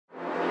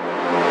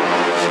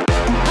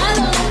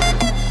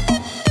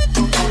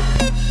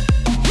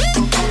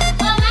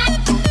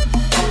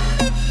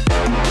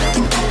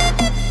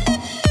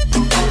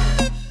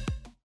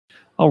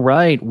All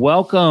right,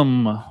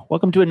 welcome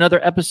to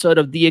another episode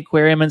of the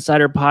Aquarium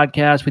Insider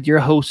Podcast with your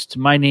host.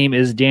 My name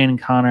is Dan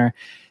Connor,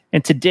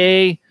 and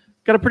today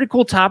got a pretty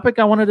cool topic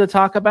I wanted to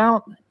talk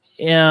about.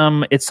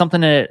 It's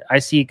something that I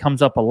see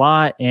comes up a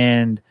lot,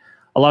 and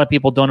a lot of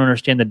people don't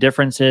understand the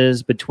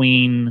differences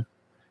between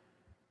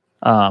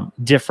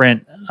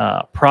different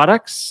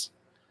products,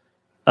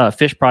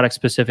 fish products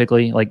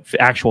specifically, like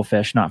actual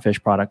fish, not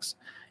fish products.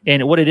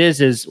 And what it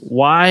is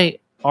why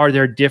are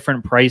there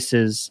different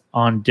prices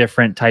on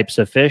different types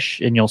of fish?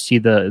 And you'll see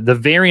the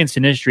variance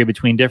in industry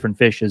between different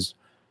fish is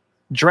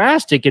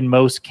drastic in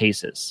most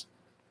cases,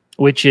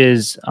 which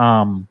is,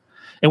 and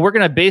we're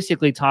going to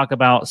basically talk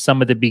about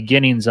some of the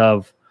beginnings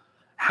of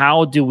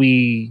how do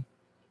you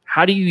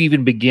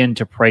even begin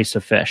to price a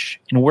fish?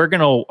 And I'm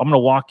going to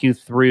walk you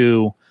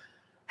through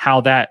how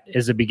that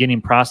is a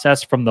beginning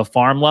process from the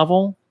farm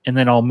level. And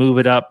then I'll move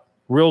it up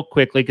real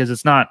quickly because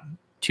it's not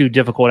too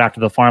difficult after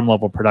the farm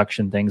level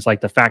production things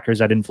like the factors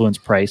that influence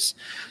price.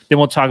 Then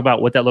we'll talk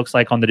about what that looks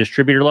like on the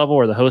distributor level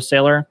or the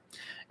wholesaler,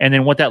 and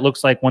then what that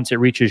looks like once it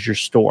reaches your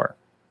store.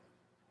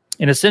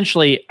 And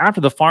essentially after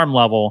the farm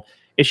level,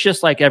 it's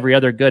just like every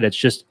other good. It's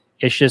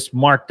just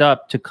marked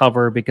up to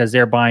cover because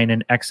they're buying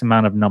an X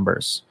amount of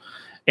numbers.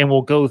 And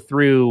we'll go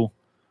through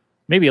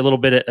maybe a little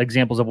bit of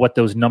examples of what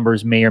those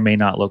numbers may or may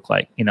not look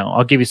like.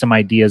 I'll give you some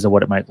ideas of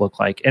what it might look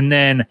like. And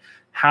then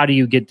how do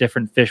you get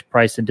different fish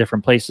priced in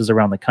different places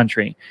around the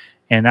country?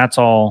 And that's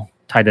all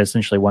tied to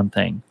essentially one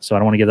thing. So I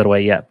don't want to give that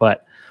away yet,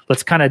 but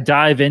let's kind of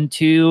dive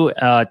into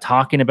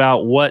talking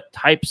about what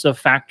types of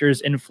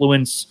factors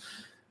influence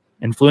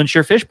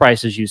your fish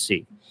prices you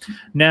see.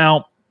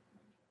 Now,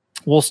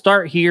 we'll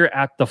start here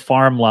at the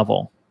farm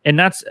level. And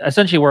that's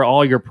essentially where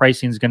all your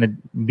pricing is going to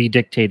be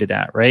dictated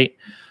at, right?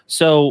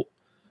 So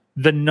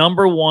the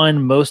number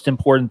one most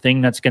important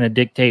thing that's going to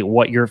dictate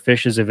what your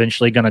fish is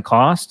eventually going to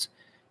cost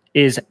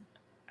is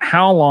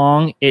how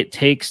long it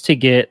takes to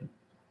get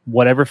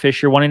whatever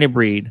fish you're wanting to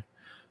breed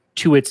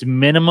to its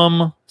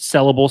minimum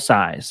sellable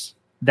size.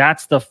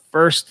 That's the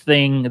first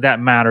thing that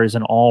matters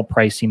in all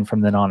pricing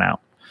from then on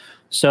out.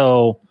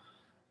 So,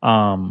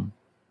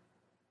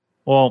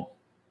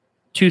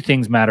 two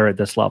things matter at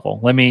this level.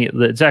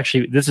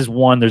 This is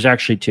one, there's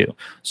actually two.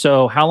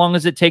 So how long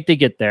does it take to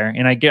get there?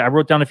 And I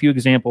wrote down a few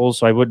examples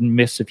so I wouldn't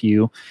miss a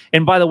few.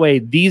 And by the way,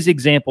 these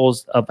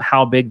examples of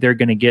how big they're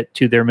going to get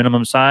to their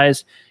minimum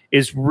size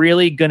is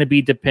really going to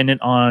be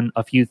dependent on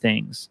a few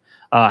things.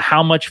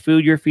 How much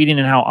food you're feeding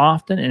and how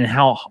often, and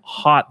how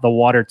hot the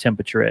water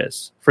temperature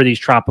is for these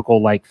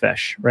tropical-like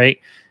fish, right?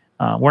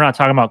 We're not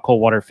talking about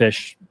cold water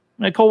fish.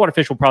 Cold water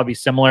fish will probably be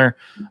similar.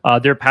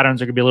 Their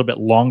patterns are going to be a little bit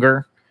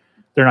longer.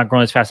 They're not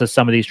growing as fast as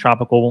some of these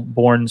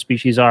tropical-born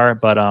species are,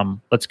 but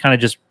let's kind of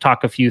just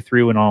talk a few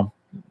through, and I'll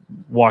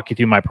walk you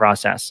through my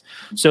process.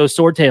 So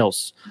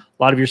swordtails,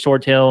 a lot of your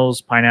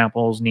swordtails,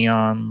 pineapples,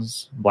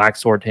 neons, black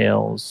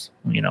swordtails,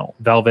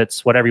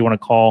 velvets, whatever you want to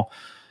call,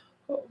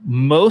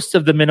 most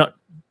of the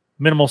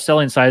minimal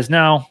selling size.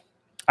 Now,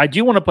 I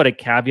do want to put a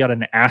caveat,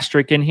 an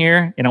asterisk in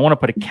here, and I want to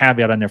put a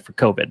caveat on there for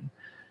COVID.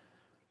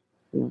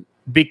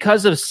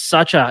 Because of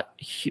such a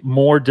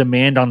more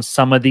demand on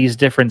some of these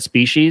different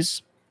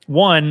species,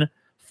 one,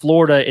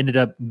 Florida ended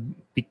up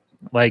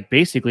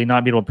basically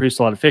not being able to produce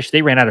a lot of fish.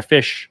 They ran out of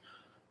fish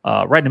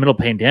right in the middle of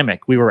the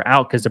pandemic. We were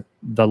out because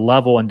the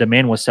level and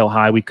demand was so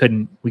high we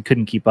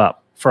couldn't keep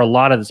up for a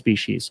lot of the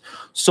species.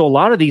 So a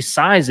lot of these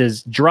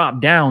sizes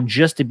dropped down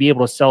just to be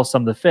able to sell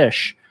some of the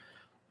fish.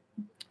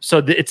 So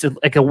it's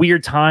like a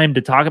weird time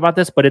to talk about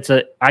this, but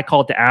I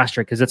call it the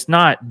asterisk because it's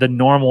not the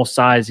normal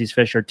size these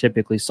fish are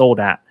typically sold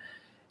at.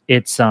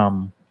 It's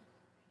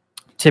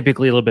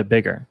typically a little bit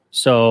bigger.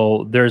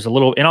 So there's a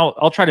little, and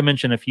I'll try to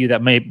mention a few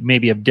that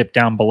maybe have dipped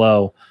down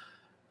below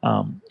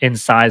in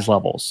size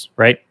levels,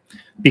 right?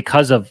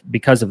 Because of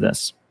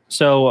this.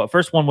 So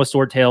first one was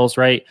swordtails,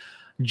 right?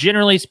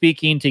 Generally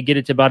speaking, to get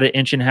it to about 1.5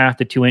 inches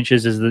to 2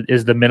 inches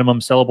is the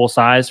minimum sellable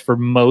size for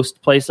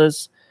most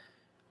places.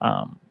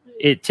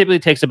 It typically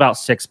takes about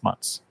 6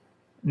 months.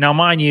 Now,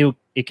 mind you,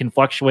 it can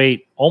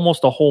fluctuate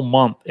almost a whole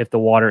month if the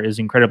water is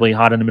incredibly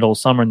hot in the middle of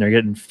summer and they're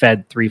getting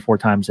fed 3-4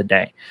 times a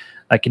day.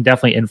 That can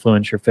definitely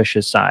influence your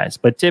fish's size.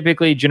 But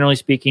typically, generally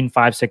speaking,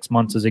 5-6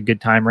 months is a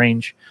good time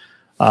range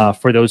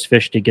for those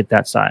fish to get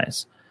that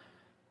size.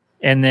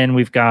 And then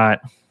we've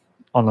got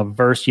on the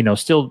verse,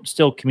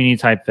 still community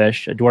type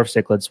fish, dwarf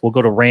cichlids. We'll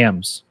go to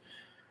rams.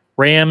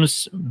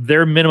 Rams,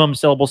 their minimum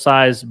sellable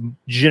size,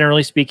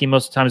 generally speaking,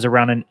 most of the time is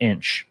around 1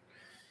 inch.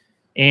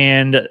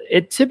 And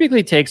it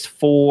typically takes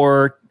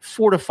 4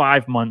 to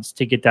 5 months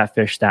to get that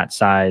fish that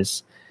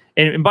size.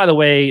 And by the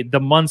way,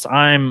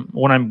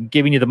 when I'm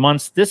giving you the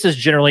months, this is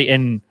generally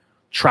in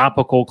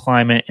tropical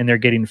climate and they're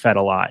getting fed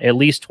a lot, at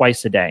least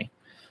twice a day.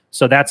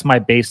 So that's my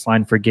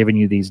baseline for giving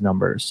you these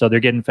numbers. So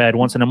they're getting fed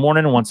once in the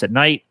morning and once at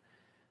night.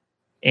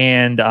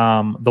 And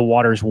the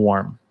water's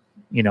warm,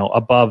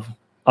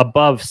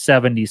 above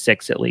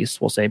 76 at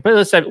least, we'll say. But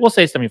we'll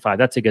say 75.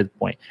 That's a good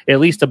point. At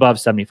least above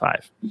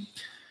 75.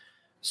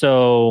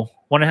 So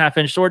 1.5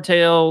 inch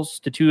swordtails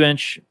to 2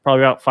 inch,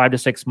 probably about 5 to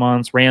 6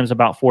 months. Rams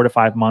about 4 to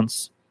 5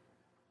 months.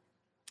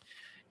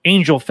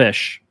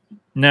 Angelfish.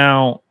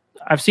 Now,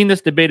 I've seen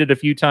this debated a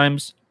few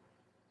times.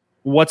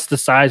 What's the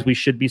size we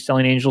should be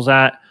selling angels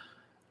at?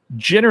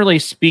 Generally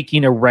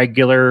speaking, a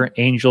regular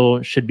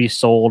angel should be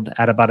sold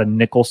at about a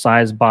nickel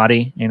size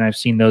body, and I've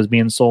seen those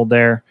being sold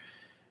there.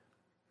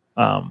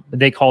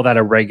 They call that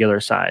a regular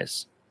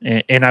size.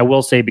 And I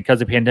will say,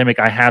 because of the pandemic,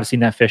 I have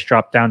seen that fish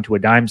drop down to a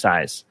dime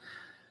size.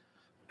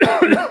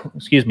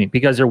 Excuse me,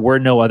 because there were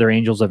no other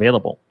angels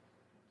available.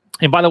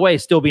 And by the way,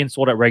 still being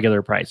sold at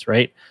regular price,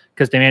 right?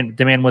 Because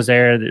demand was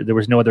there. There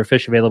was no other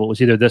fish available. It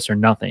was either this or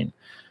nothing.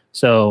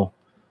 So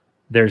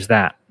there's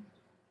that.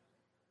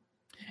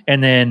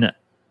 And then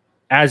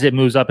as it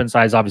moves up in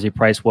size, obviously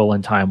price will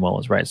and time will,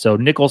 is right. So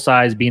nickel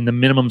size being the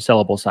minimum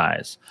sellable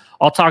size.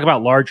 I'll talk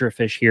about larger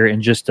fish here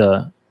in just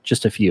a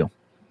few.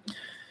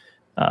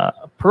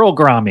 Pearl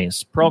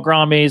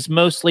gouramis,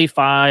 mostly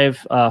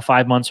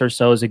 5 months or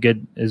so is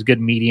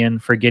good median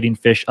for getting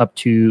those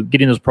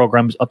pearl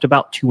gouramis up to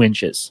about 2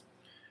 inches,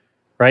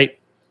 right?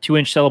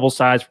 2-inch sellable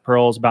size for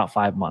pearls, about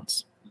 5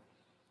 months.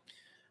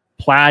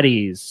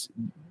 Platies,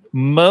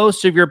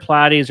 most of your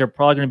platies are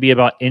probably going to be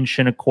about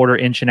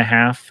 1.25 inches,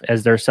 1.5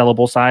 as their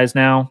sellable size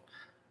now.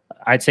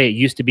 I'd say it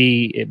used to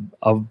be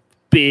a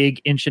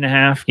big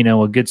 1.5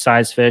 inches, a good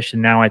size fish,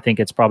 and now I think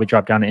it's probably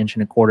dropped down to 1.25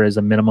 inches as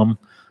a minimum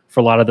for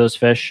a lot of those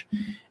fish.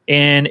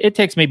 And it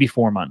takes maybe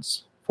 4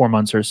 months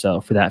or so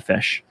for that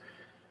fish.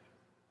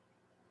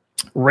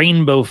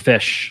 Rainbow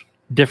fish,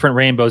 different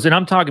rainbows. And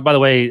I'm talking, by the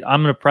way,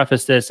 I'm going to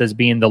preface this as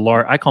being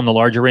I call them the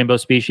larger rainbow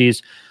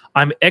species.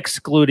 I'm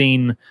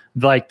excluding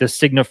like the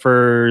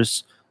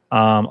signifers.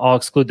 I'll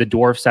exclude the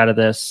dwarfs out of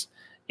this,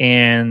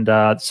 and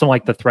some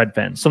like the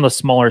threadfin, some of the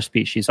smaller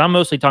species. I'm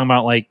mostly talking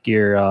about like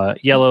your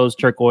yellows,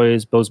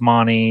 turquoise,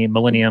 bosemani,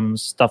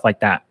 millenniums, stuff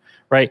like that,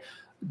 right?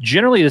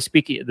 Generally,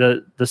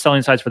 the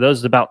selling size for those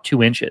is about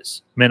 2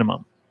 inches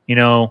minimum.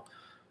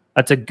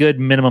 That's a good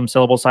minimum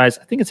sellable size.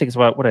 I think it takes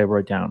about, what I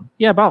wrote down,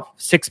 about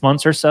 6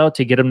 months or so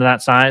to get them to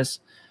that size.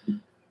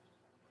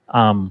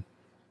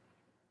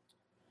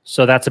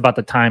 So that's about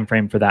the time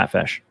frame for that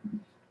fish.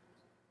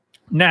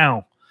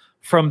 Now,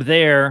 from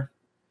there,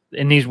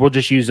 and we'll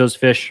just use those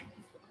fish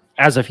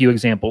as a few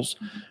examples,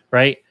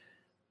 right?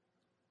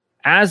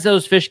 As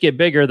those fish get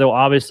bigger, they'll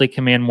obviously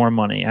command more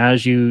money.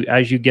 As you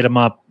get them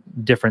up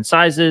different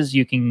sizes,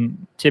 you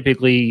can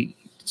typically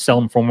sell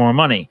them for more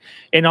money.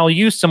 And I'll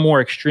use some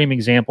more extreme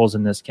examples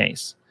in this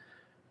case,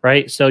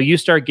 right? So you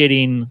start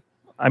getting,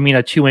 a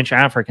 2-inch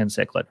African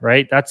cichlid,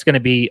 right? That's going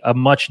to be a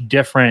much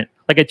different,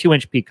 like a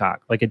 2-inch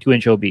peacock, like a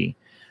 2-inch OB.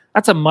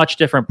 That's a much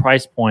different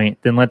price point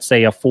than, let's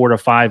say, a 4 to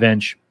 5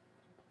 inch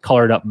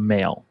colored up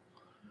male,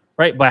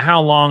 right? But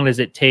how long does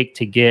it take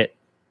to get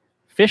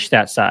fish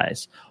that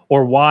size?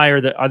 Or why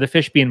are the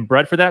fish being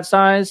bred for that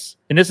size?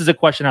 And this is a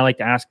question I like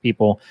to ask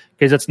people,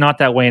 because it's not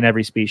that way in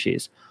every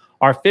species.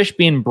 Are fish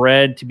being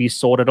bred to be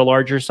sold at a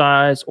larger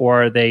size,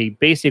 or are they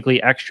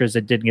basically extras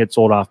that didn't get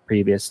sold off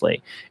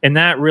previously? And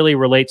that really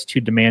relates to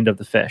demand of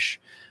the fish.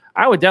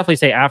 I would definitely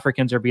say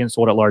Africans are being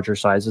sold at larger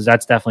sizes.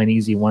 That's definitely an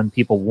easy one.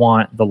 People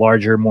want the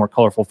larger, more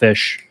colorful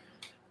fish.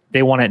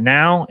 They want it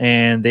now,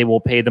 and they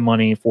will pay the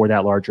money for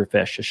that larger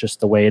fish. It's just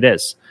the way it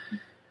is.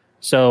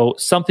 So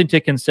something to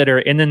consider.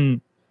 And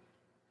then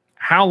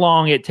how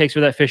long it takes for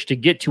that fish to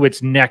get to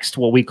its next,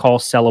 what we call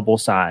sellable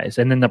size.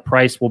 And then the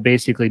price will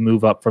basically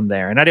move up from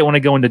there. And I didn't want to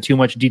go into too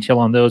much detail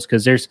on those,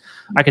 because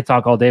I could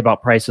talk all day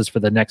about prices for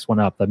the next one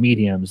up, the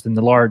mediums, then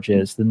the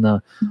largest, then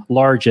the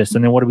largest.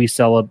 And then what do we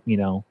sell?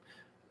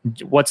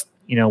 What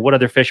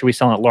other fish are we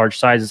selling at large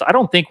sizes? I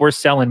don't think we're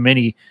selling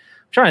many. I'm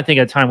trying to think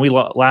of the time we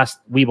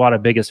bought a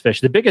biggest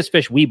fish. The biggest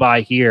fish we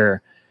buy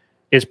here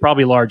is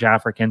probably large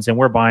Africans, and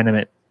we're buying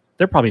them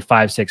they're probably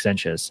 5-6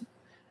 inches.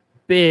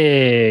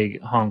 Big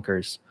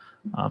honkers.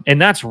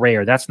 And that's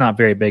rare. That's not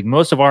very big.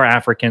 Most of our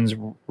Africans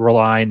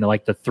rely in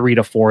like the 3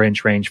 to 4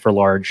 inch range for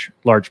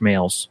large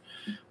males,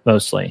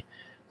 mostly.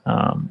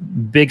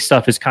 Big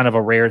stuff is kind of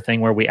a rare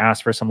thing where we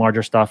asked for some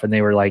larger stuff and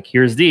they were like,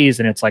 here's these.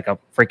 And it's like a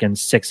freaking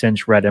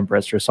 6-inch red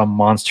empress or some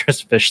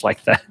monstrous fish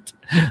like that.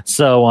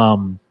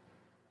 So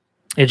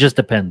it just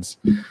depends.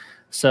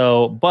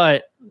 So,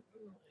 but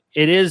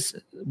it is,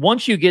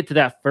 once you get to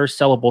that first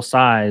sellable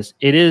size,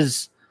 it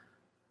is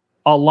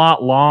a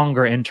lot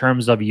longer in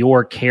terms of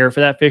your care for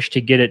that fish to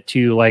get it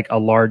to like a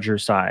larger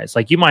size.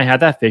 Like you might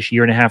have that fish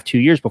 1.5 to 2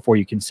 years before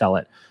you can sell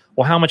it.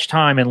 Well, how much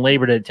time and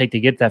labor did it take to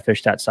get that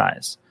fish that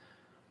size?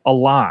 A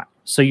lot.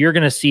 So you're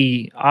going to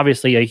see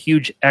obviously a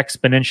huge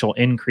exponential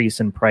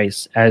increase in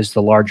price as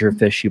the larger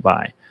fish you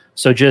buy.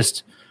 So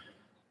just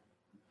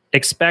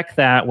expect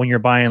that when you're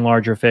buying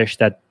larger fish,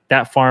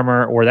 that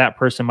farmer or that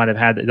person might have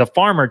had, the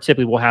farmer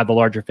typically will have the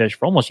larger fish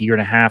for almost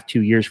 1.5 to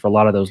 2 years for a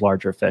lot of those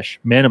larger fish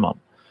minimum.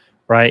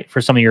 Right?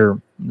 For some of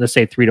your, let's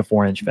say 3 to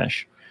 4 inch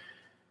fish.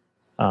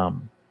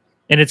 And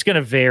it's going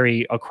to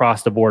vary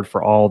across the board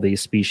for all these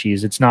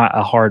species. It's not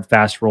a hard,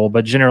 fast rule,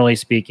 but generally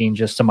speaking,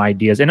 just some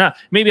ideas. And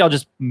maybe I'll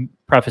just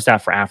preface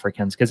that for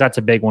Africans, because that's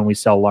a big one we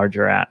sell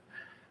larger at.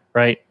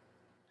 Right?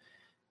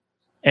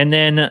 And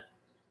then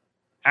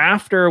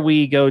after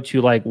we go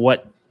to like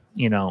what,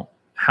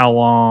 how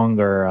long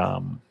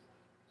or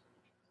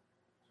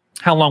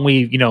how long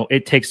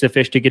it takes the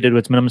fish to get to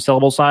its minimum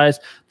sellable size.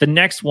 The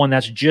next one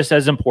that's just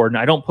as important,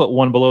 I don't put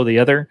one below the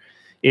other,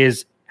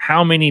 is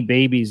how many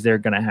babies they're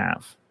going to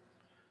have,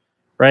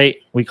 right?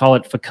 We call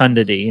it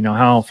fecundity.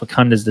 How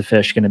fecund is the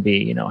fish going to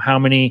be? How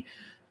many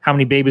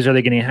babies are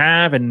they going to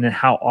have, and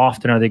how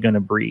often are they going to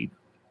breed,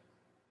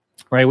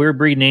 right? We were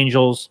breeding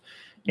angels,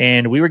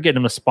 and we were getting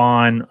them to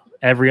spawn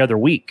every other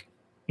week.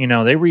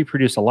 They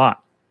reproduce a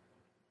lot.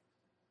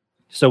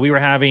 So we were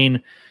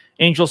having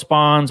angel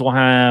spawns. We'll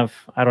have,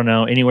 I don't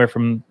know, anywhere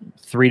from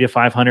 300 to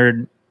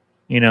 500,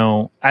 in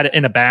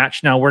a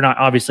batch. Now, we're not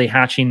obviously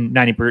hatching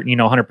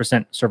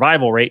 100%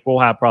 survival rate. We'll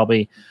have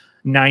probably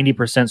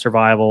 90%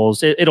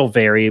 survivals. It'll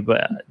vary,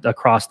 but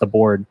across the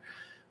board.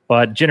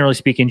 But generally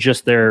speaking,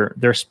 just their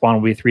spawn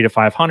will be 300 to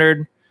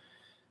 500.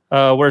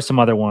 What are some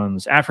other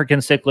ones? African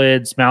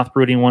cichlids, mouth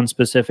brooding ones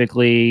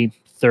specifically,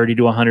 30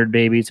 to 100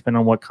 babies, depending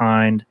on what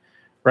kind,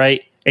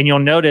 right? And you'll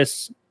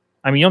notice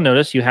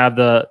you have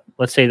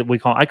let's say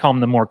that I call them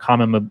the more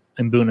common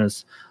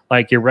mbunas,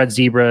 like your red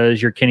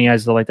zebras, your Kenny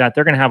eyes, stuff like that.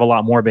 They're going to have a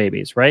lot more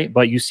babies, right?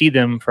 But you see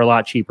them for a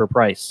lot cheaper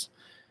price,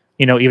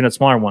 even at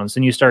smaller ones.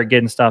 Then you start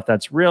getting stuff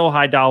that's real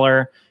high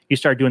dollar. You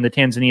start doing the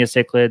Tanzania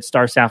cichlids,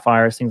 star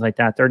sapphires, things like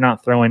that. They're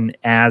not throwing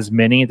as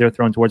many. They're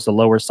throwing towards the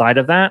lower side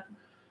of that.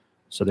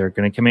 So they're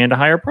going to command a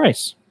higher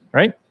price,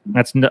 right?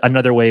 That's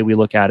another way we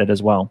look at it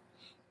as well.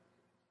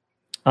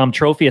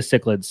 Tropheus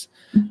cichlids,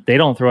 they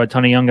don't throw a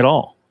ton of young at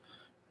all.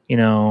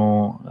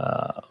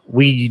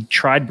 We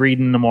tried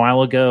breeding them a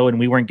while ago, and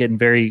we weren't getting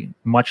very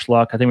much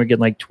luck. I think we're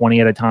getting like 20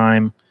 at a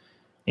time.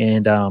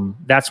 And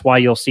that's why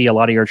you'll see a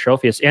lot of your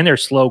Tropheus, and they're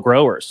slow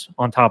growers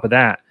on top of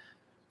that.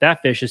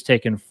 That fish is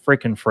taking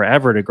freaking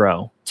forever to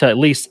grow to at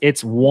least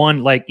it's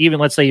one, like even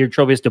let's say your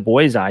Tropheus du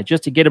Bois,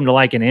 just to get them to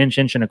like an inch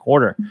and a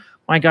quarter.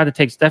 My God,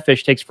 that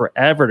fish takes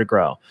forever to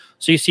grow.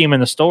 So you see them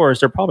in the stores,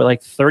 they're probably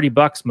like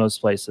 $30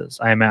 most places,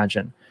 I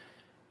imagine.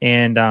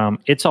 And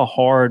it's a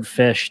hard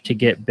fish to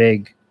get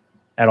big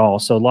at all.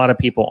 So a lot of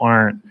people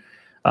aren't,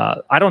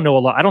 I don't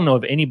know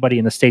of anybody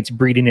in the States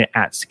breeding it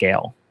at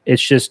scale.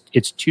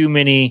 It's too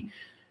many.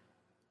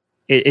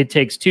 It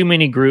takes too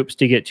many groups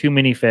to get too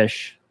many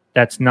fish.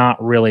 That's not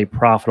really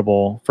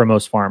profitable for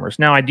most farmers.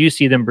 Now, I do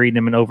see them breeding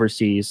them in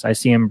overseas. I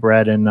see them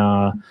bred in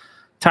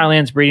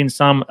Thailand's breeding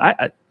some.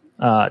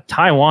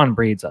 Taiwan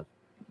breeds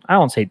I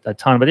won't say a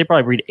ton, but they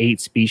probably breed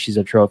 8 species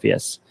of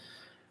Tropheus.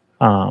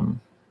 One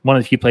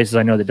of the few places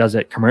I know that does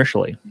it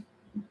commercially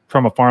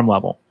from a farm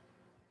level.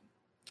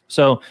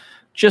 So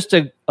just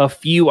a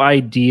few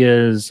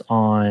ideas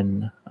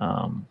on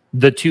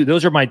the two.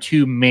 Those are my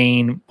two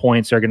main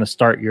points that are going to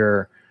start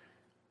your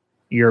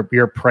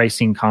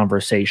pricing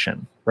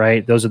conversation,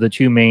 right? Those are the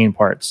two main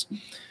parts.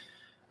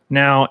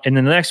 Now, and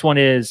then the next one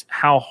is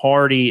how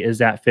hardy is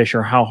that fish,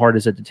 or how hard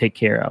is it to take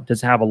care of?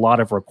 Does it have a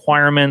lot of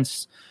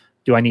requirements?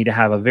 Do I need to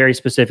have a very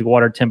specific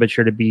water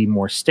temperature to be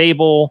more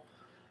stable?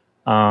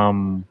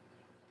 Can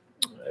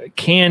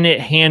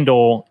it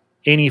handle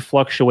any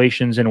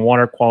fluctuations in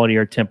water quality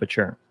or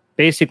temperature?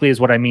 Basically is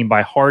what I mean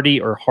by hardy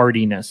or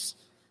hardiness.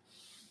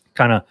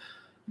 Kind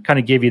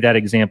of give you that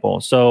example.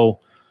 So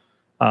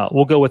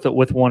we'll go with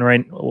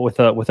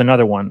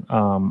another one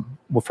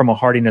from a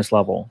hardiness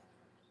level.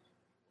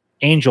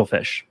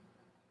 Angelfish.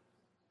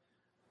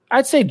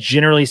 I'd say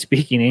generally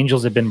speaking,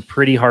 angels have been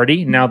pretty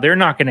hardy. Now, they're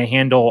not going to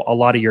handle a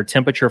lot of your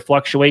temperature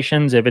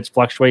fluctuations. If it's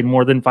fluctuating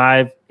more than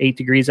 5-8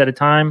 degrees at a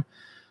time,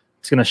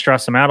 it's going to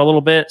stress them out a little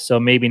bit. So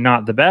maybe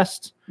not the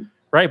best,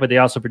 right? But they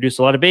also produce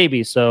a lot of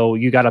babies. So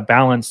you got to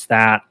balance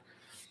that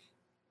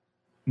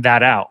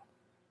out.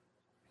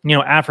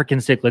 African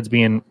cichlids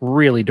being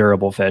really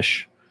durable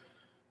fish.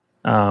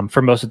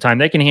 For most of the time,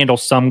 they can handle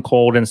some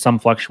cold and some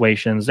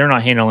fluctuations. They're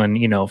not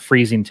handling,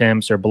 freezing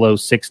temps or below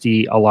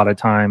 60 a lot of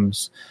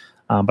times.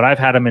 But I've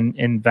had them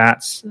in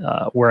vats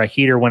where a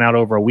heater went out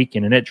over a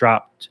weekend, and it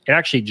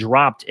actually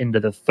dropped into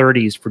the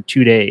 30s for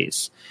 2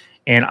 days.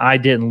 And I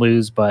didn't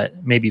lose,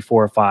 but maybe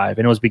 4 or 5.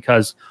 And it was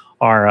because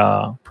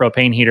our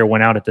propane heater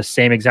went out at the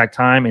same exact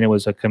time, and it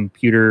was a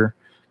computer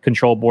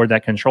control board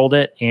that controlled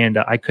it. And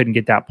I couldn't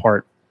get that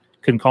part.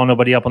 Couldn't call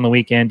nobody up on the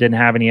weekend, didn't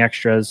have any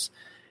extras.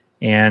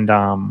 And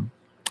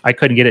I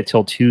couldn't get it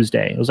till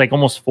Tuesday. It was like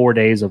almost 4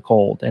 days of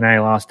cold, and I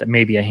lost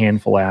maybe a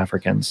handful of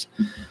Africans.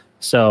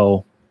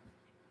 So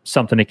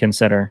something to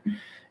consider.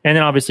 And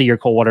then obviously your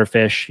cold water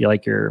fish,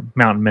 like your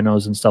mountain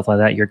minnows and stuff like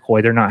that, your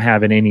koi, they're not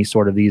having any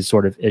sort of these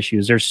sort of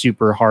issues. They're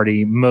super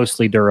hardy,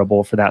 mostly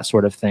durable for that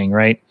sort of thing,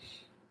 right?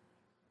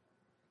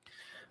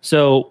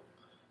 So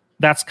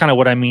that's kind of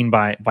what I mean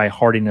by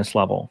hardiness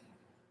level.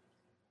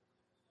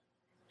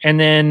 And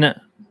then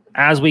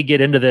as we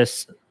get into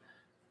this,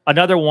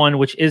 another one,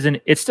 which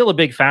it's still a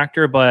big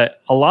factor,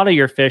 but a lot of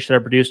your fish that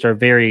are produced are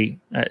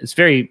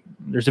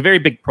there's a very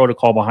big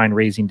protocol behind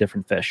raising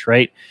different fish,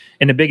 right?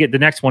 And the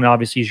next one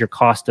obviously is your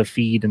cost of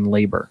feed and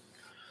labor.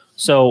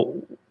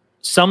 So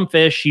some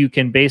fish you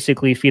can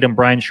basically feed them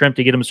brine shrimp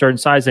to get them a certain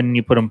size, and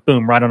you put them,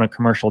 boom, right on a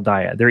commercial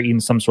diet. They're eating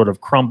some sort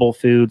of crumble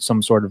food,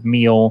 some sort of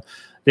meal.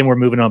 Then we're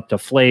moving them up to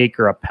flake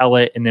or a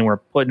pellet, and then we're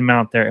putting them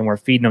out there and we're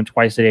feeding them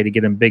twice a day to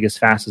get them big as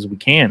fast as we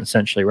can,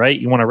 essentially, right?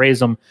 You want to raise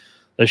them.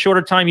 The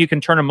shorter time you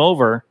can turn them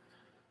over,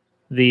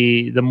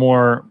 the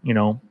more,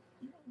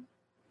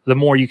 the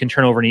more you can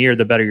turn over in a year,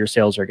 the better your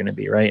sales are going to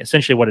be, right?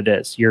 Essentially what it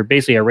is. You're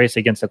basically a race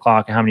against the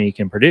clock of how many you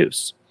can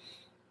produce.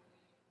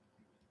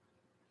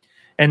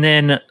 And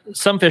then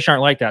some fish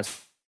aren't like that.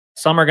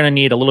 Some are going to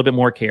need a little bit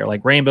more care,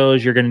 like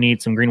rainbows. You're going to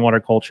need some green water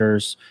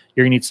cultures.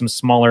 You're going to need some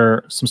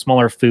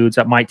smaller foods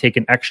that might take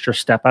an extra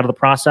step out of the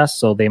process.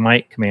 So they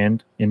might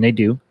command, and they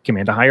do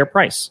command, a higher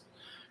price,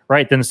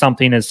 right? Than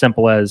something as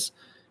simple as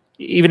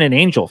even an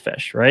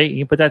angelfish, right?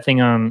 You put that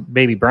thing on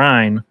baby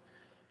brine,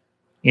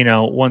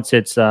 once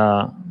it's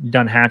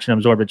done hatching,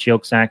 absorbed its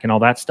yolk sac and all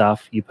that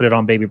stuff, you put it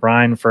on baby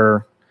brine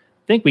for,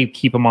 I think we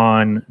keep them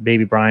on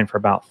baby brine for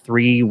about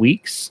 3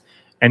 weeks.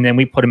 And then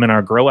we put them in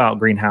our grow out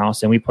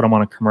greenhouse and we put them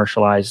on a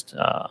commercialized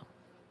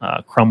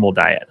crumble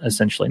diet,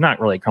 essentially. Not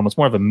really crumble, it's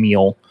more of a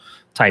meal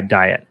type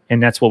diet.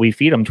 And that's what we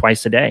feed them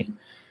twice a day.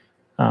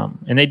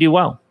 And they do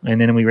well. And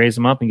then we raise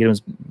them up and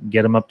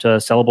get them up to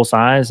sellable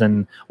size.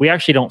 And we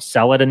actually don't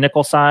sell at a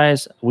nickel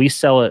size. We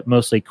sell it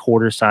mostly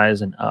quarter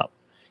size and up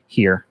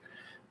here.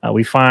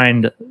 We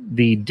find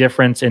the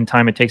difference in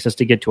time it takes us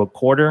to get to a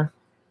quarter.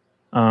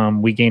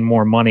 We gain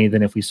more money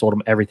than if we sold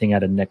them everything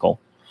at a nickel.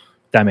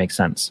 If that makes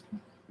sense.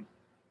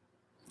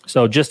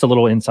 So just a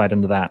little insight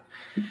into that.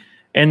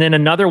 And then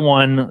another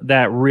one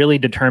that really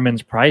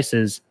determines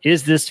prices,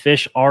 is this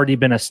fish already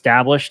been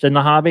established in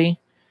the hobby,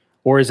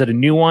 or is it a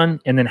new one?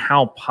 And then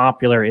how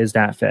popular is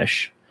that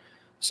fish?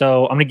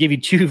 So I'm going to give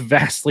you two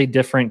vastly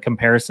different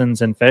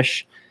comparisons in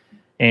fish.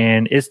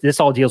 And this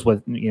all deals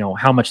with,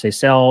 how much they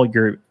sell,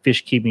 your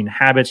fish keeping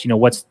habits,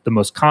 what's the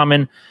most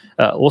common.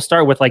 We'll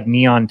start with like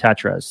neon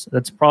tetras.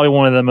 That's probably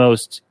one of the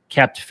most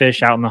kept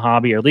fish out in the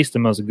hobby, or at least the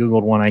most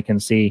Googled one I can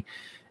see.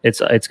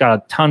 It's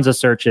got tons of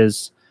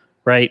searches,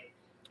 right?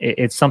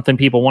 It's something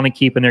people want to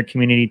keep in their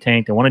community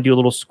tank. They want to do a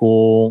little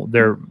school.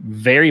 They're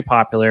very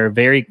popular,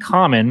 very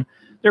common.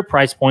 Their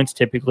price points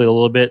typically a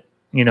little bit,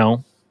 maybe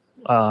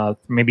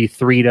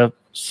 $3 to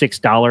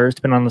 $6,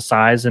 depending on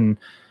the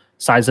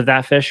size of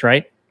that fish,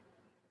 right?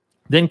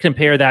 Then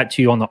compare that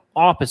to, on the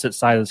opposite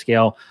side of the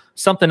scale,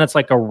 something that's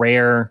like a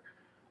rare,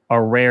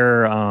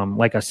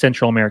 like a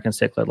Central American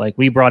cichlid. Like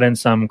we brought in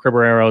some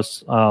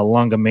Criboreros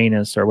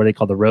longimanus, or what they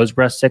call the rose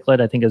breast cichlid,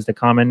 I think is the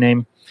common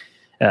name.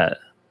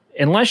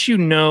 Unless you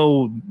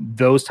know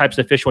those types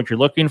of fish, what you're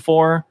looking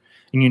for,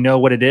 and you know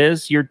what it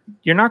is, you're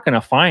not going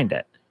to find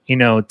it.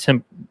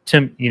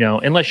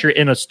 Unless you're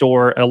in a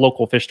store, a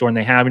local fish store, and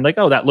they have, and like,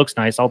 oh, that looks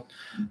nice, I'll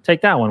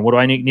take that one. What do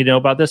I need to know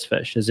about this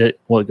fish? Is it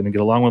going to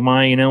get along with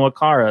my,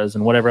 Acaras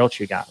and whatever else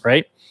you got,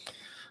 right?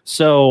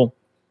 So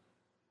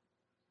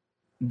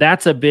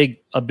that's a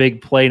big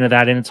play into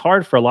that, and it's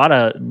hard for a lot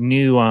of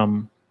new, I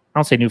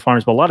don't say new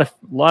farmers, but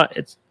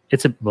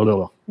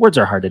words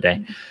are hard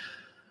today.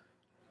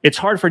 It's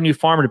hard for a new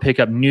farmer to pick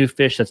up new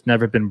fish that's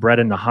never been bred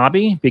in the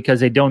hobby because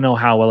they don't know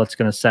how well it's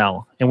going to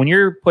sell. And when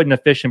you're putting a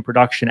fish in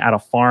production at a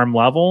farm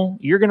level,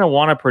 you're going to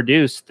want to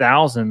produce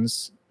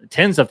thousands,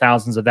 tens of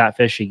thousands of that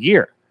fish a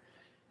year.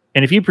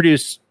 And if you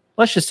produce,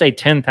 let's just say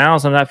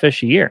 10,000 of that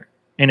fish a year,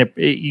 and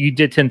you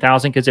did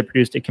 10,000 because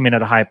it came in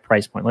at a high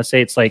price point. Let's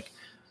say it's like,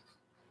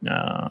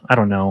 I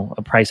don't know,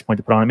 a price point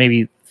to put on it,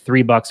 maybe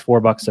 $3,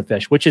 $4 a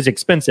fish, which is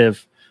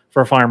expensive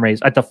for a farm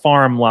raise at the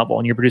farm level.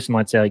 And you're producing,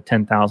 let's say, like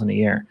 10,000 a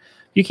year.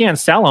 You can't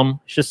sell them.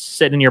 It's just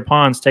sitting in your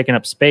ponds, taking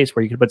up space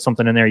where you could put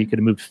something in there. You could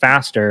have moved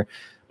faster,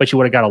 but you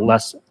would have got a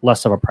less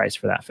of a price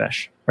for that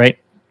fish, right?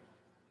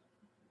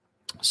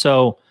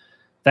 So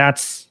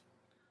that's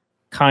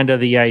kind of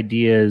the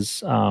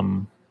ideas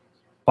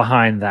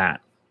behind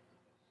that.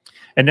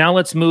 And now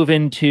let's move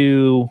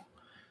into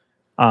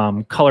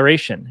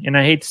coloration. And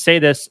I hate to say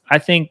this, I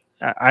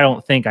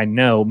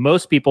know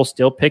most people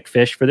still pick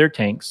fish for their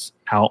tanks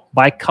out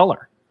by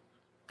color.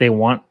 They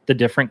want the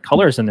different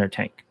colors in their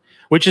tank,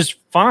 which is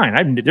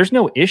fine. There's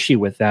no issue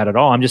with that at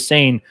all. I'm just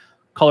saying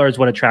color is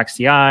what attracts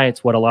the eye.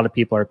 It's what a lot of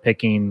people are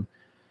picking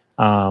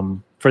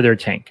for their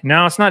tank.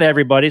 Now, it's not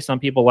everybody. Some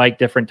people like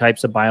different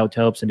types of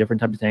biotopes and different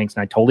types of tanks,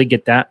 and I totally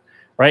get that,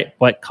 right?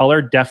 But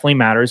color definitely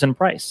matters in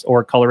price,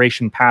 or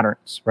coloration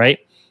patterns, right?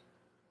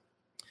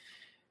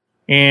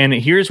 And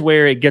here's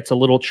where it gets a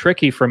little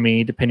tricky for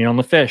me, depending on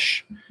the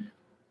fish.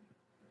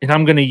 And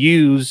I'm going to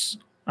use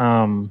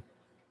hormoned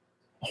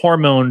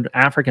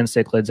African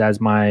cichlids as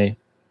my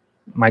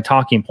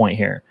talking point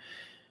here.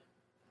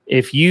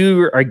 If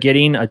you are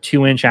getting a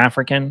 2-inch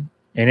African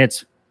and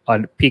it's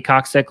a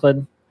peacock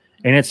cichlid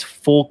and it's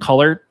full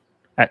colored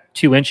at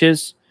 2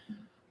 inches,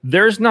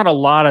 there's not a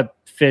lot of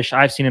fish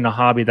I've seen in the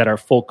hobby that are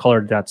full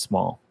colored that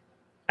small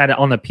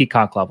on the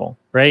peacock level,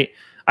 right?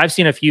 I've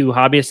seen a few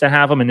hobbyists that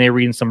have them and they're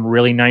reading some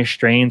really nice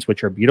strains,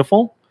 which are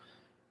beautiful.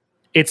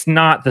 It's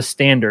not the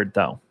standard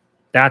though.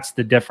 That's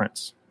the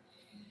difference.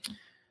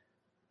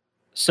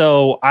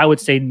 So I would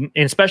say, and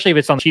especially if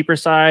it's on the cheaper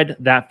side,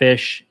 that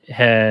fish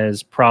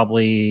has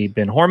probably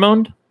been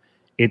hormoned.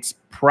 it's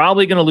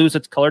probably going to lose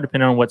its color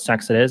depending on what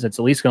sex it is. It's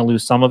at least going to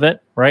lose some of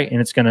it, right?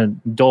 And it's going to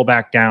dull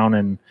back down,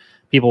 and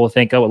people will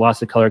think, oh, it lost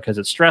the color because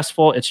it's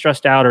stressful, it's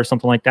stressed out or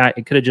something like that.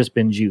 It could have just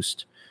been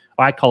juiced.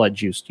 I call it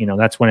juiced.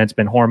 That's when it's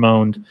been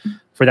hormoned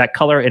for that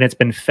color, and it's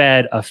been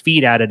fed a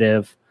feed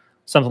additive,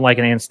 something like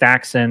an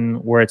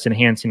Anstaxin, where it's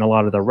enhancing a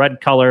lot of the red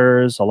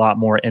colors, a lot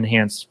more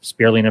enhanced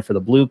spirulina for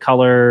the blue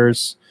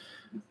colors,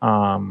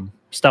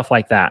 stuff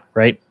like that,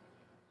 right?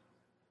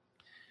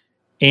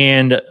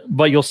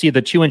 But you'll see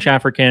the 2-inch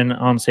African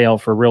on sale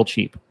for real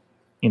cheap,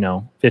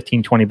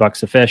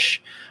 $15-20 a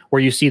fish,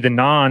 where you see the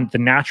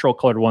natural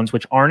colored ones,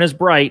 which aren't as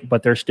bright,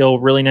 but they're still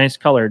really nice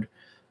colored.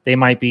 They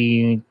might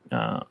be,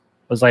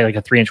 was like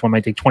a 3-inch one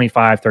might take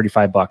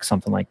 $25-35,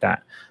 something like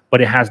that, but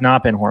it has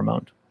not been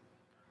hormoned.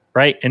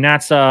 Right. And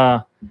that's,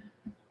 how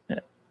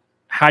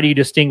do you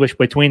distinguish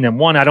between them?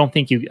 One,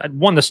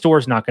 the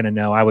store's not going to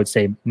know. I would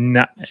say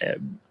not,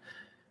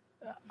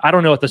 I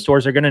don't know if the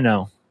stores are going to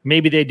know.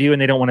 Maybe they do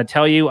and they don't want to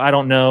tell you. I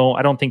don't know.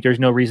 I don't think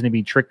there's no reason to be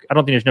I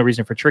don't think there's no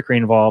reason for trickery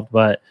involved,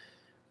 but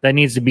that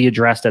needs to be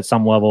addressed at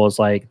some level, is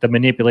like the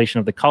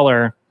manipulation of the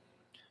color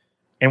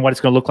and what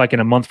it's going to look like in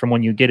a month from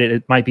when you get it.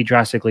 It might be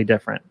drastically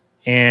different.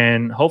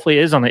 And hopefully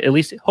it is at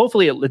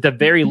the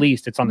very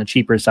least, it's on the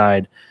cheaper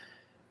side.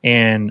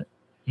 And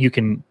you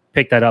can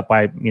pick that up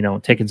by,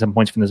 taking some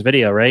points from this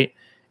video, right?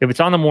 If it's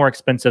on the more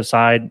expensive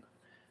side,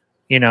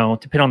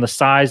 depending on the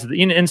size,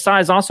 and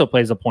size also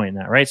plays a point in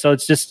that, right? So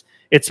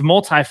it's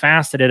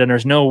multifaceted, and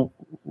there's no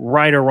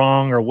right or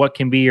wrong or what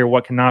can be or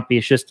what cannot be.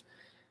 It's just,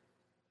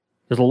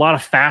 there's a lot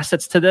of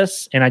facets to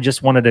this, and I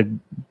just wanted to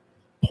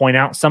point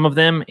out some of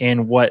them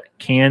and what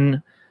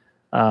can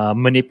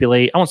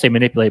manipulate. I won't say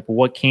manipulate, but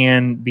what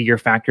can be your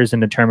factors in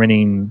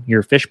determining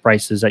your fish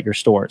prices at your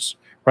stores,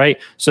 right?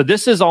 So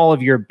this is all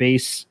of your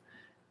base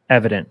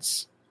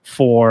evidence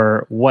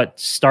for what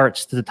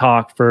starts to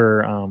talk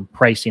for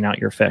pricing out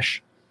your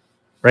fish,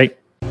 right?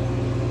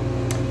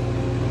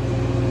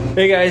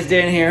 Hey guys,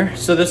 Dan here.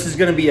 So this is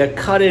going to be a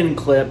cut-in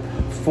clip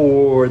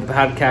for the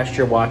podcast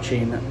you're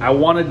watching. I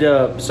wanted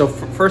to,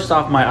 first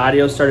off, my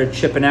audio started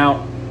chipping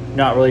out.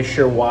 Not really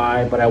sure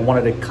why, but I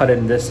wanted to cut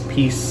in this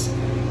piece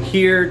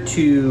here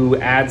to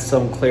add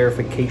some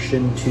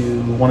clarification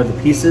to one of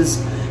the pieces.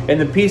 And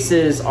the piece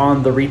is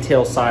on the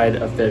retail side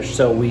of fish.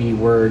 So we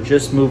were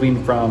just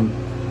moving from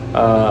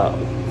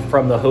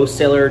the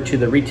wholesaler to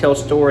the retail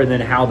store, and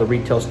then how the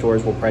retail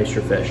stores will price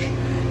your fish.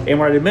 And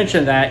what I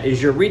mentioned that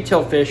is your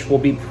retail fish will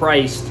be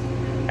priced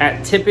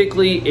at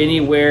typically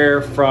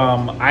anywhere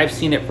from, I've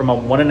seen it from a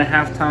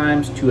 1.5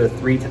 times to a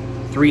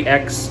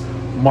 3x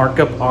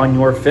markup on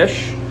your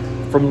fish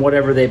from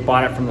whatever they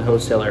bought it from the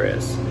wholesaler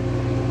is.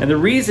 And the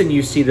reason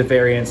you see the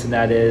variance in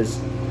that is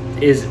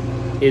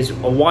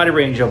a wide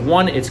range of,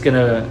 one,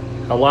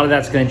 a lot of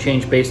that's gonna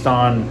change based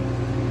on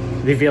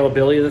the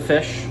availability of the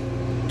fish.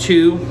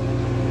 Two,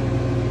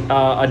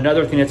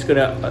 another thing that's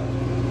gonna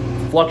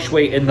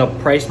fluctuate in the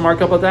price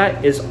markup of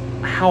that is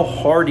how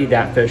hardy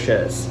that fish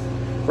is,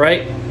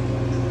 right?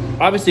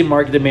 Obviously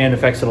market demand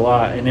affects it a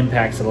lot and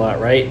impacts it a lot,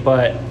 right?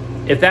 But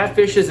if that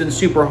fish isn't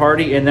super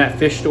hardy and that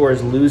fish store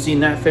is losing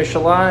that fish a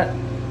lot,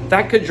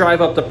 that could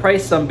drive up the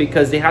price some,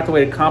 because they have to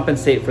wait to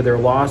compensate for their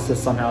losses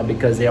somehow,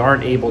 because they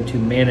aren't able to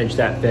manage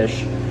that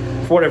fish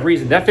for whatever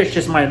reason. That fish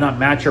just might not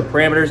match your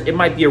parameters. It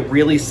might be a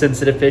really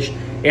sensitive fish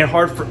and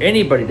hard for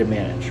anybody to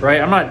manage,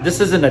 right? This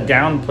isn't a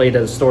downplay to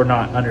the store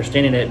not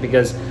understanding it,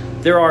 because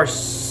there are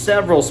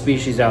several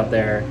species out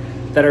there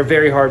that are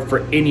very hard for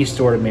any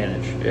store to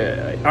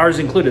manage, ours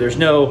included.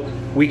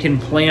 We can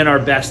plan our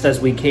best as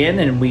we can,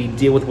 and we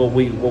deal with what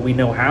we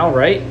know how,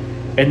 right?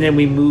 And then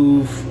we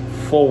move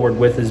forward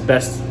with as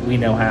best we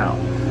know how.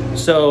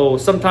 So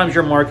sometimes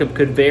your markup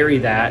could vary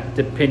that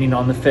depending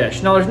on the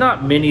fish. Now, there's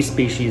not many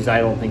species I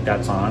don't think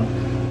that's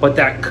on, but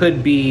that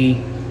could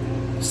be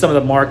some of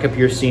the markup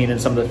you're seeing in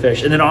some of the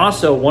fish. And then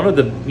also, one of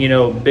the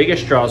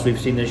biggest draws we've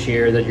seen this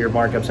year that your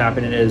markup's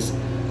happening is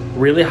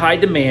really high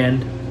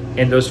demand,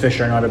 and those fish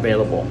are not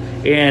available.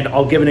 And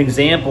I'll give an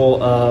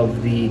example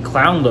of the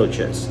clown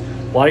loaches.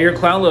 A lot of your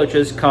clown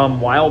loaches come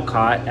wild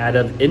caught out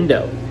of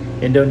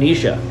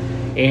Indonesia.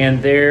 And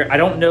I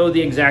don't know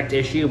the exact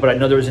issue, but I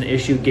know there was an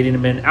issue getting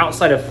them in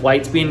outside of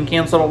flights being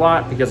canceled a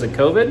lot because of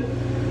COVID.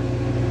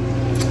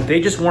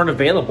 They just weren't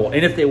available.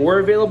 And if they were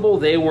available,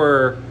 they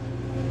were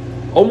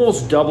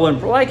almost double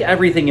in, like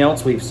everything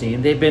else we've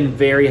seen, they've been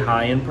very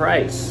high in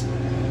price.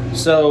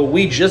 So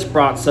we just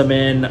brought some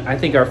in. I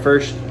think our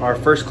first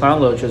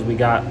clown loaches we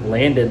got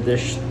landed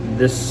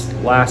this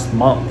last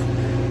month.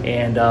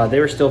 And they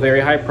were still very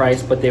high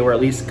priced, but they were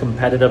at least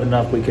competitive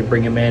enough we could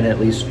bring them in and at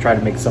least try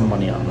to make some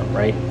money on them,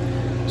 right?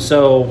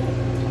 So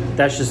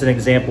that's just an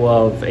example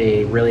of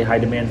a really high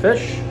demand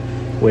fish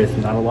with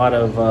not a lot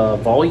of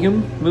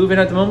volume moving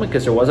at the moment,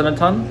 because there wasn't a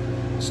ton.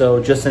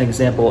 So just an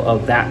example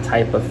of that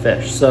type of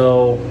fish.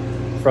 So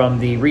from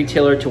the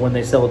retailer to when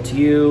they sell it to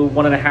you,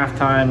 1.5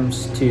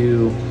 times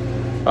to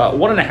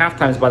 1.5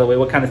 times, by the way,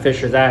 what kind of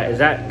fish is that?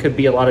 That could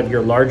be a lot of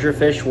your larger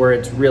fish where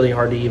it's really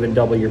hard to even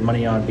double your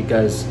money on,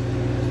 because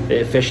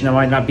fish that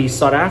might not be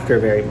sought after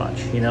very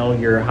much.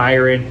 You're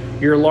hiring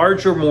your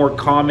larger, more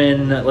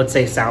common, let's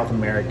say South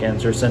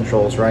Americans or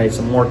Centrals, right?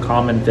 Some more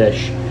common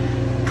fish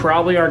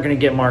probably aren't going to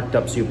get marked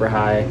up super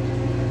high.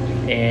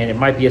 And it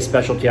might be a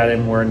specialty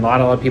item where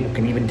not a lot of people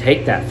can even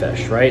take that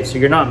fish, right? So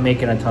you're not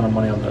making a ton of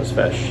money on those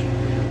fish.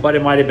 But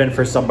it might have been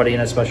for somebody in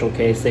a special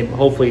case. They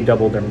hopefully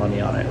doubled their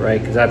money on it, right?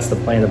 Because that's the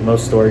plan of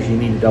most stores. You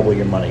need to double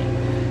your money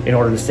in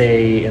order to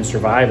stay and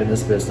survive in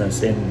this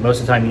business. And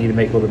most of the time you need to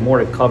make a little bit more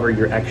to cover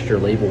your extra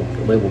labor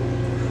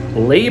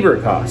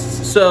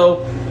costs.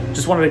 So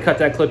just wanted to cut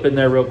that clip in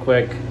there real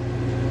quick.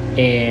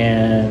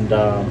 And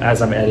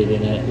as I'm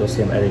editing it, you'll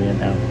see I'm editing it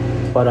now.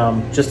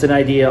 But just an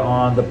idea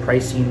on the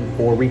pricing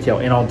for retail.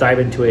 And I'll dive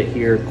into it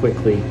here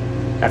quickly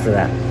after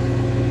that.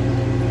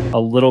 A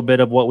little bit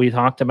of what we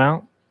talked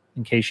about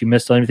in case you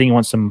missed anything. You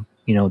want some,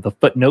 the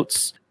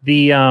footnotes.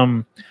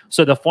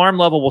 So the farm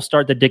level will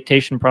start the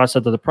dictation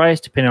process of the price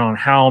depending on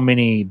how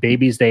many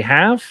babies they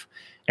have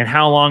and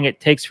how long it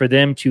takes for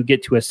them to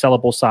get to a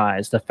sellable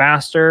size. The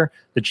faster,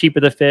 the cheaper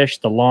the fish,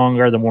 the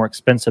longer, the more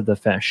expensive the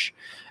fish.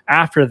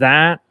 After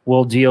that,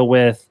 we'll deal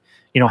with,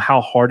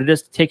 how hard it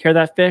is to take care of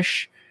that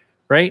fish,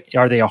 right?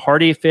 Are they a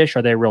hardy fish?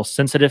 Are they a real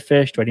sensitive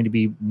fish? Do I need to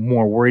be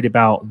more worried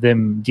about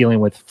them dealing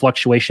with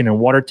fluctuation in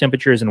water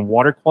temperatures and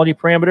water quality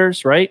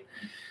parameters, right?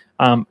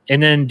 And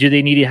then do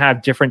they need to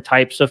have different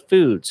types of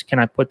foods? Can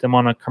I put them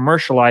on a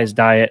commercialized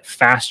diet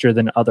faster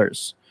than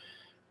others,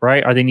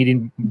 right? Are they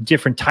needing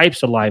different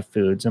types of live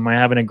foods? Am I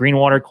having a green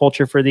water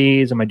culture for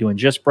these? Am I doing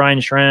just brine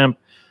shrimp?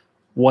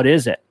 What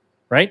is it,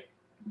 right?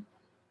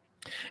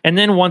 And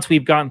then once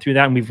we've gotten through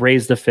that and we've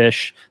raised the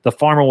fish, the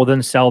farmer will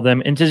then sell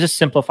them. And to just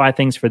simplify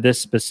things for this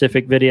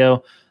specific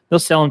video, they'll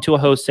sell them to a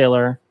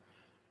wholesaler,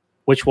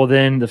 which will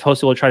then, the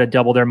wholesaler will try to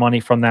double their money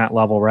from that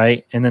level,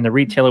 right? And then the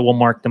retailer will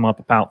mark them up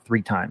about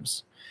 3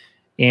 times.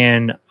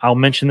 And I'll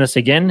mention this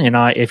again. And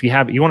if you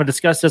want to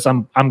discuss this,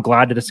 I'm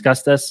glad to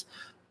discuss this.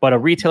 But a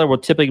retailer will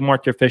typically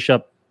mark their fish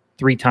up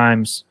 3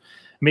 times.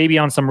 Maybe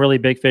on some really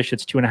big fish,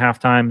 it's 2.5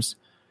 times.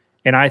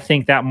 And I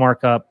think that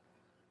markup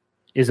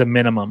is a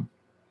minimum.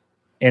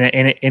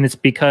 And it's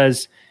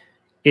because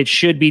it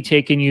should be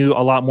taking you a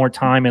lot more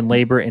time and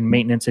labor and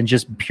maintenance and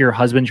just pure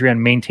husbandry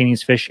on maintaining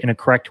these fish in a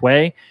correct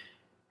way.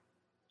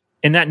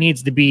 And that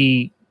needs to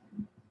be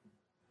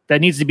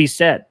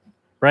said,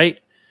 right?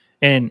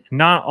 And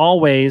not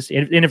always.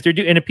 And if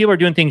people are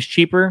doing things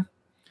cheaper,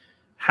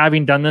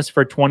 having done this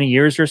for 20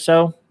 years or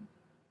so,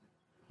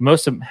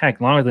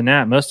 longer than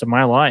that, most of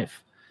my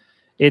life,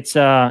 it's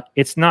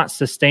not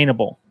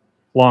sustainable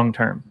long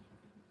term.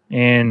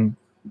 And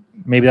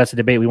maybe that's a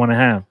debate we want to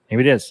have.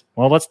 Maybe it is.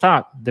 Well, let's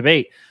talk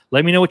debate.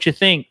 Let me know what you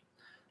think.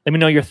 Let me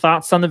know your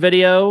thoughts on the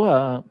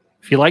video.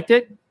 If you liked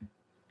it,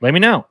 let me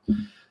know.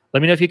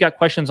 Let me know if you got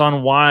questions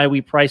on why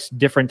we price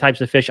different types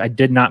of fish I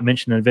did not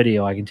mention in the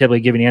video. I can typically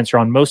give you an answer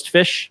on most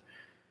fish.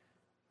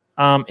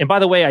 And by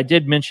the way, I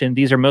did mention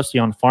these are mostly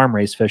on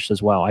farm-raised fish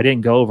as well. I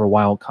didn't go over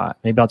wild-caught.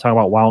 Maybe I'll talk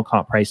about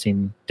wild-caught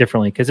pricing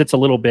differently because it's a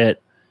little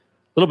bit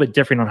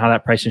different on how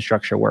that pricing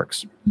structure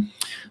works.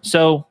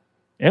 So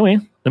anyway,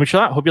 let me show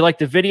that. Hope you liked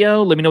the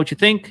video. Let me know what you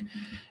think.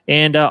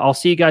 And I'll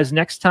see you guys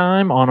next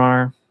time on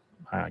our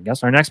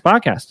next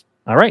podcast.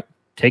 All right.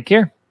 Take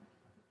care.